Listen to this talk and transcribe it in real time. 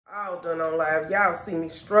All done on live. Y'all see me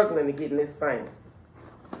struggling to get in this thing.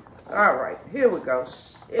 All right, here we go.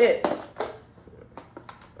 Shit.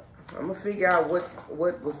 I'm gonna figure out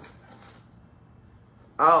what was.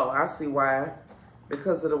 Oh, I see why.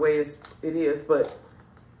 Because of the way it is. But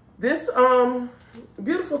this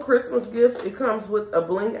beautiful Christmas gift. It comes with a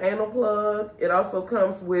bling anal plug. It also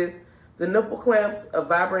comes with the nipple clamps, a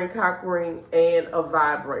vibrating cock ring, and a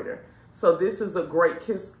vibrator. So this is a great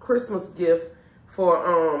Christmas gift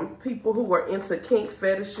for people who are into kink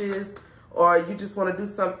fetishes, or you just want to do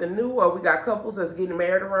something new, or we got couples that's getting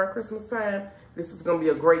married around Christmas time. This is going to be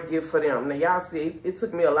a great gift for them. Now, y'all see, it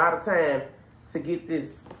took me a lot of time to get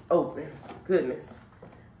this open. Goodness.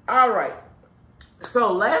 All right.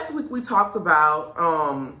 So last week we talked about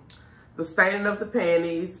the staining of the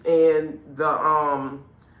panties and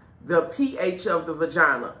the pH of the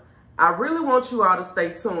vagina. I really want you all to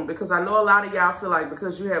stay tuned because I know a lot of y'all feel like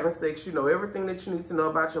because you're having sex, you know everything that you need to know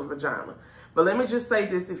about your vagina. But let me just say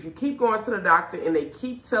this. If you keep going to the doctor and they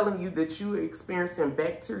keep telling you that you're experiencing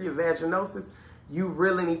bacterial vaginosis, you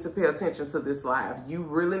really need to pay attention to this live. You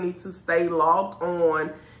really need to stay logged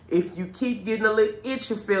on. If you keep getting a little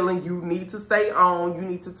itchy feeling, you need to stay on. You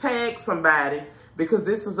need to tag somebody because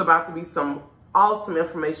this is about to be some awesome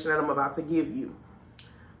information that I'm about to give you.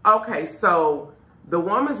 Okay, so the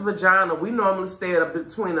woman's vagina, we normally stay at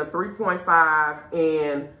between a 3.5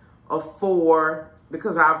 and a 4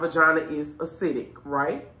 because our vagina is acidic,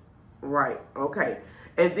 right? Right, okay.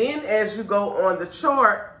 And then as you go on the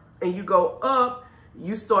chart and you go up,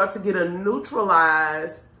 you start to get a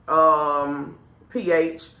neutralized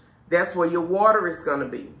pH. That's where your water is going to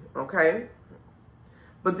be, okay?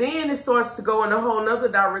 But then it starts to go in a whole nother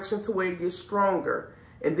direction to where it gets stronger.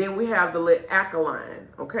 And then we have the little alkaline,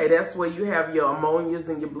 okay? That's where you have your ammonias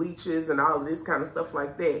and your bleaches and all of this kind of stuff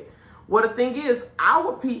like that. Well, the thing is,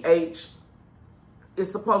 our pH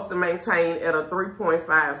is supposed to maintain at a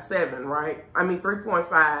 3.57, right? I mean,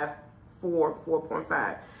 3.5,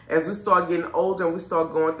 4.5. As we start getting older and we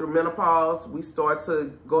start going through menopause, we start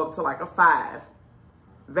to go up to like a 5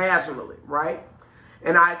 vaginally, right?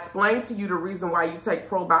 And I explained to you the reason why you take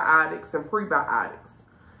probiotics and prebiotics.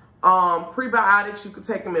 Prebiotics, you can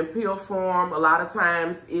take them in pill form. A lot of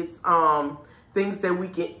times it's things that we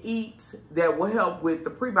can eat that will help with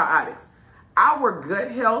the prebiotics. Our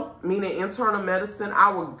gut health, meaning internal medicine,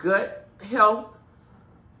 our gut health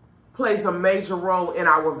plays a major role in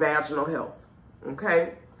our vaginal health,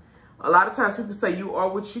 okay? A lot of times people say you are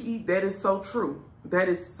what you eat. That is so true. That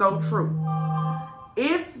is so true.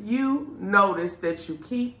 If you notice that you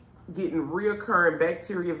keep getting reoccurring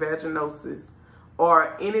bacterial vaginosis,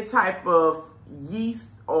 or any type of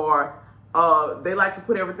yeast, or they like to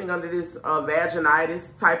put everything under this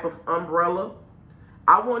vaginitis type of umbrella,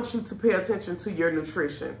 I want you to pay attention to your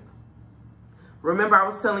nutrition. Remember, I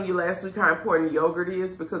was telling you last week how important yogurt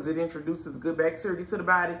is because it introduces good bacteria to the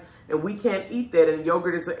body, and we can't eat that, and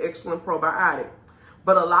yogurt is an excellent probiotic.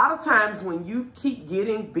 But a lot of times when you keep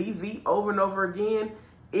getting BV over and over again,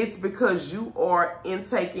 it's because you are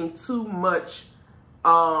intaking too much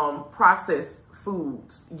processed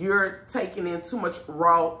foods. You're taking in too much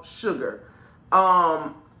raw sugar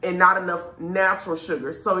and not enough natural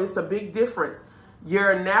sugar. So it's a big difference.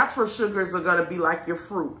 Your natural sugars are going to be like your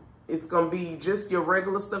fruit. It's going to be just your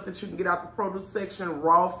regular stuff that you can get out the produce section,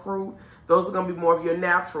 raw fruit. Those are going to be more of your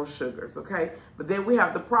natural sugars, okay? But then we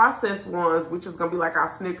have the processed ones, which is going to be like our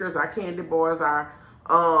Snickers, our candy bars, our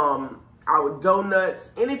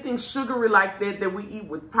donuts, anything sugary like that we eat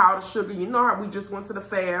with powdered sugar. You know how we just went to the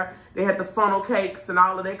fair, they had the funnel cakes and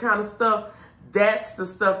all of that kind of stuff. That's the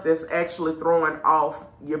stuff that's actually throwing off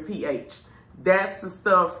your pH. That's the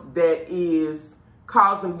stuff that is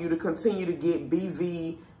causing you to continue to get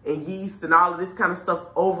BV and yeast and all of this kind of stuff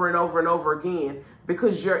over and over and over again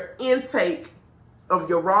because your intake of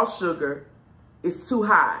your raw sugar is too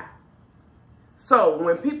high. So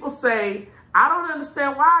when people say, I don't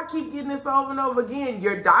understand why I keep getting this over and over again,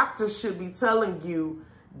 your doctor should be telling you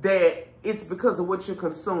that it's because of what you're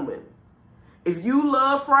consuming. If you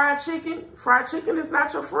love fried chicken is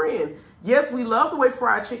not your friend. Yes, we love the way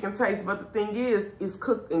fried chicken tastes, but the thing is, it's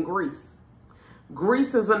cooked in grease.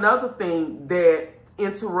 Grease is another thing that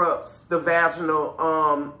interrupts the vaginal,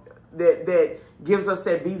 that gives us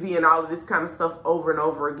that BV and all of this kind of stuff over and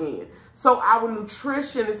over again. So our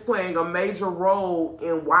nutrition is playing a major role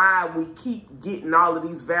in why we keep getting all of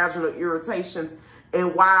these vaginal irritations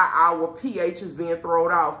and why our pH is being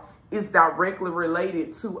thrown off is directly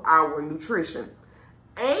related to our nutrition.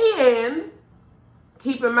 And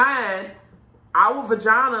keep in mind, our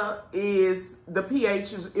vagina is, the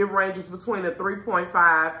pH, it ranges between a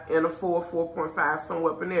 3.5 and a 4, 4.5,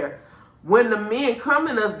 somewhere up in there. When the men come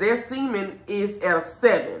in us, their semen is at a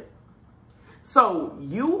 7. So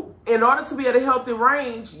you, in order to be at a healthy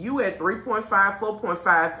range, you at 3.5,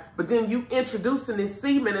 4.5, but then you introducing this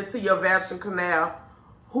semen into your vaginal canal,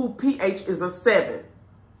 who pH is a 7.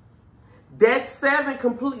 That 7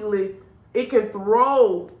 completely, it can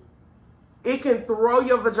throw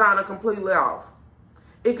your vagina completely off.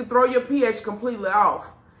 It can throw your pH completely off,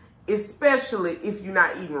 especially if you're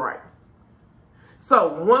not eating right.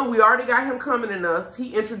 So when we already got him coming in us,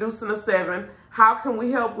 he introducing a 7. How can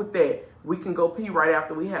we help with that? We can go pee right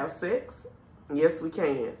after we have sex. Yes, we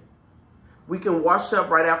can. We can wash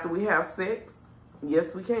up right after we have sex.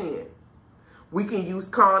 Yes, we can. We can use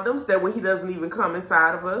condoms. That way he doesn't even come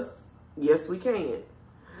inside of us. Yes, we can.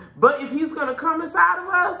 But if he's going to come inside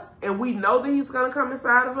of us, and we know that he's going to come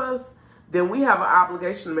inside of us, then we have an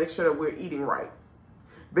obligation to make sure that we're eating right.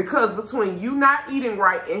 Because between you not eating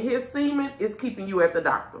right and his semen is keeping you at the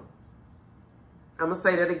doctor. I'm going to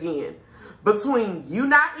say that again. Between you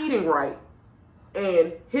not eating right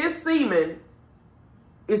and his semen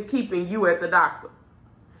is keeping you at the doctor.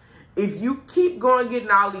 If you keep going getting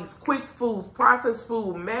all these quick foods, processed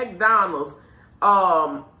food, McDonald's,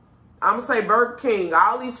 I'm going to say Burger King,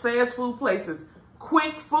 all these fast food places,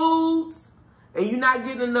 quick foods, and you're not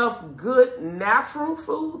getting enough good natural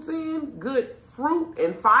foods in, good fruit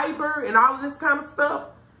and fiber and all of this kind of stuff,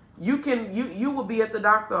 you will be at the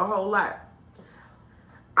doctor a whole lot.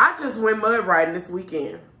 I just went mud riding this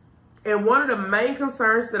weekend. And one of the main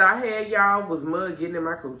concerns that I had, y'all, was mud getting in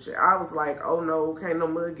my coochie. I was like, oh no, can't no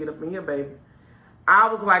mud get up in here, baby. I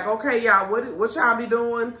was like, okay, y'all, what y'all be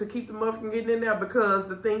doing to keep the mud from getting in there? Because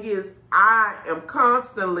the thing is, I am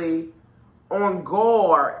constantly on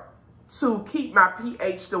guard to keep my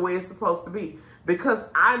pH the way it's supposed to be. Because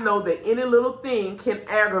I know that any little thing can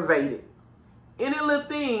aggravate it. Any little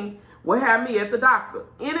thing will have me at the doctor.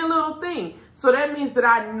 Any little thing. So that means that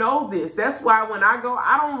I know this. That's why when I go,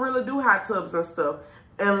 I don't really do hot tubs and stuff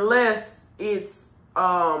unless it's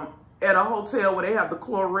at a hotel where they have the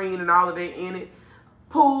chlorine and all of that in it.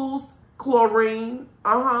 Pools, chlorine,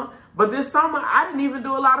 But this summer, I didn't even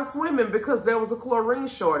do a lot of swimming because there was a chlorine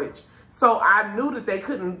shortage. So I knew that they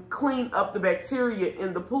couldn't clean up the bacteria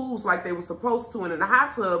in the pools like they were supposed to and in the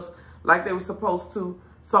hot tubs like they were supposed to.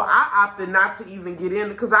 So I opted not to even get in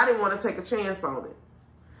because I didn't want to take a chance on it.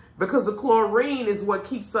 Because the chlorine is what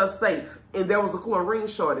keeps us safe. And there was a chlorine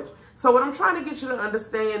shortage. So what I'm trying to get you to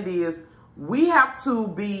understand is we have to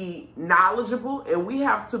be knowledgeable and we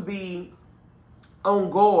have to be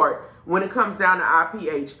on guard when it comes down to our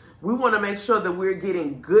pH. We want to make sure that we're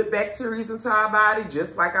getting good bacteria into our body,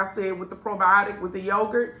 just like I said with the probiotic, with the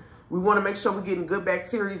yogurt. We want to make sure we're getting good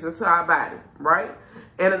bacteria into our body, right?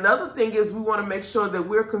 And another thing is we want to make sure that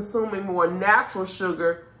we're consuming more natural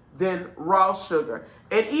sugar than raw sugar.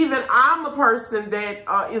 And even I'm a person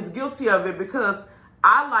that is guilty of it because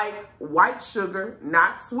I like white sugar,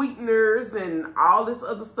 not sweeteners and all this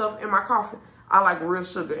other stuff in my coffee. I like real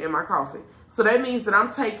sugar in my coffee. So that means that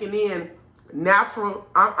I'm taking in natural,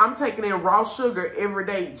 I'm taking in raw sugar every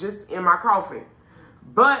day just in my coffee.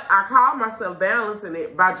 But I call myself balancing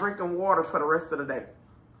it by drinking water for the rest of the day.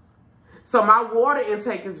 So my water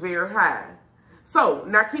intake is very high. So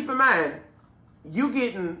now keep in mind, you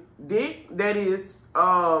getting dick, that is,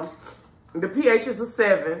 the pH is a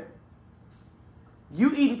 7.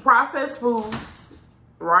 You eating processed foods,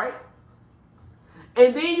 right?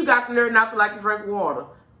 And then you got the nerve not to like to drink water.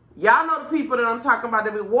 Y'all know the people that I'm talking about.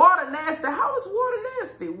 That be water nasty. How is water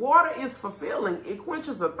nasty? Water is fulfilling. It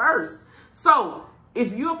quenches a thirst. So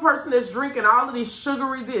if you're a person that's drinking all of these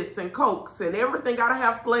sugary this and Cokes and everything got to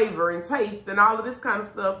have flavor and taste and all of this kind of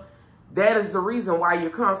stuff, that is the reason why you're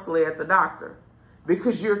constantly at the doctor.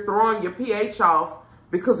 Because you're throwing your pH off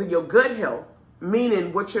because of your gut health,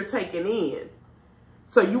 meaning what you're taking in.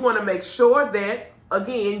 So you want to make sure that,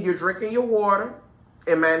 again, you're drinking your water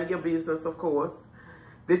and minding your business, of course.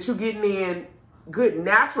 That you're getting in good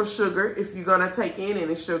natural sugar. If you're going to take in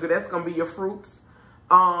any sugar, that's going to be your fruits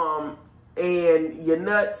and your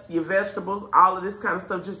nuts, your vegetables, all of this kind of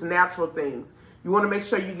stuff, just natural things. You want to make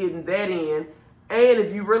sure you're getting that in. And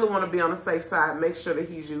if you really want to be on the safe side, make sure that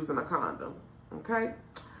he's using a condom. Okay?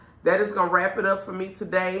 That is going to wrap it up for me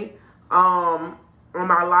today on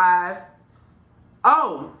my live.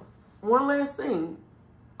 Oh, one last thing.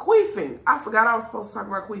 Queefing. I forgot I was supposed to talk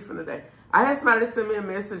about queefing today. I had somebody send me a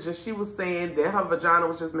message and she was saying that her vagina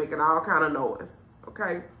was just making all kind of noise.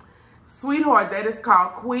 Okay? Sweetheart, that is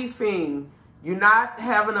called queefing. You're not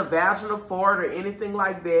having a vaginal fart or anything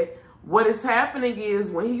like that. What is happening is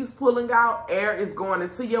when he's pulling out, air is going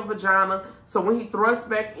into your vagina. So when he thrusts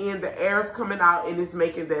back in, the air is coming out and it's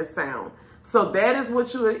making that sound. So that is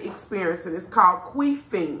what you're experiencing. It's called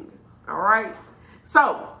queefing. All right.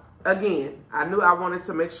 So again, I knew I wanted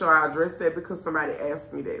to make sure I addressed that because somebody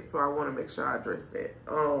asked me that. So I want to make sure I address that.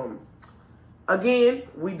 Again,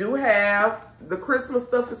 we do have the Christmas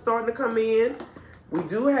stuff is starting to come in. We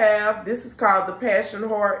do have, this is called the Passion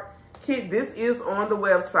Heart Kit. This is on the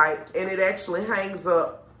website, and it actually hangs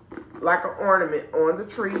up like an ornament on the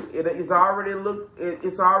tree. It's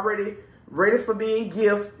already ready for being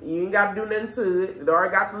gift. You ain't got to do nothing to it. It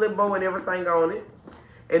already got the little bow and everything on it.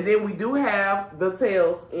 And then we do have the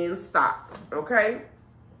tails in stock, okay?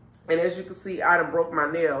 And as you can see, I done broke my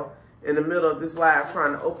nail in the middle of this live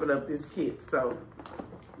trying to open up this kit. So,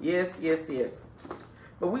 yes.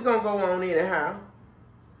 But we're going to go on anyhow.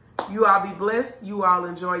 You all be blessed. You all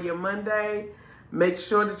enjoy your Monday. Make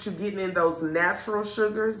sure that you're getting in those natural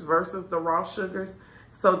sugars versus the raw sugars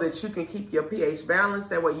so that you can keep your pH balanced.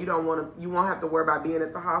 That way you won't have to worry about being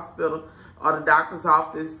at the hospital or the doctor's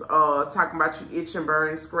office talking about you itching,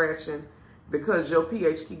 burning, scratching because your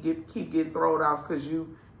pH keep getting thrown off because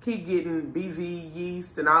you keep getting BV,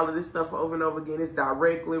 yeast, and all of this stuff over and over again. It's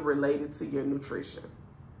directly related to your nutrition.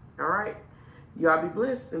 All right? Y'all be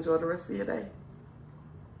blessed. Enjoy the rest of your day.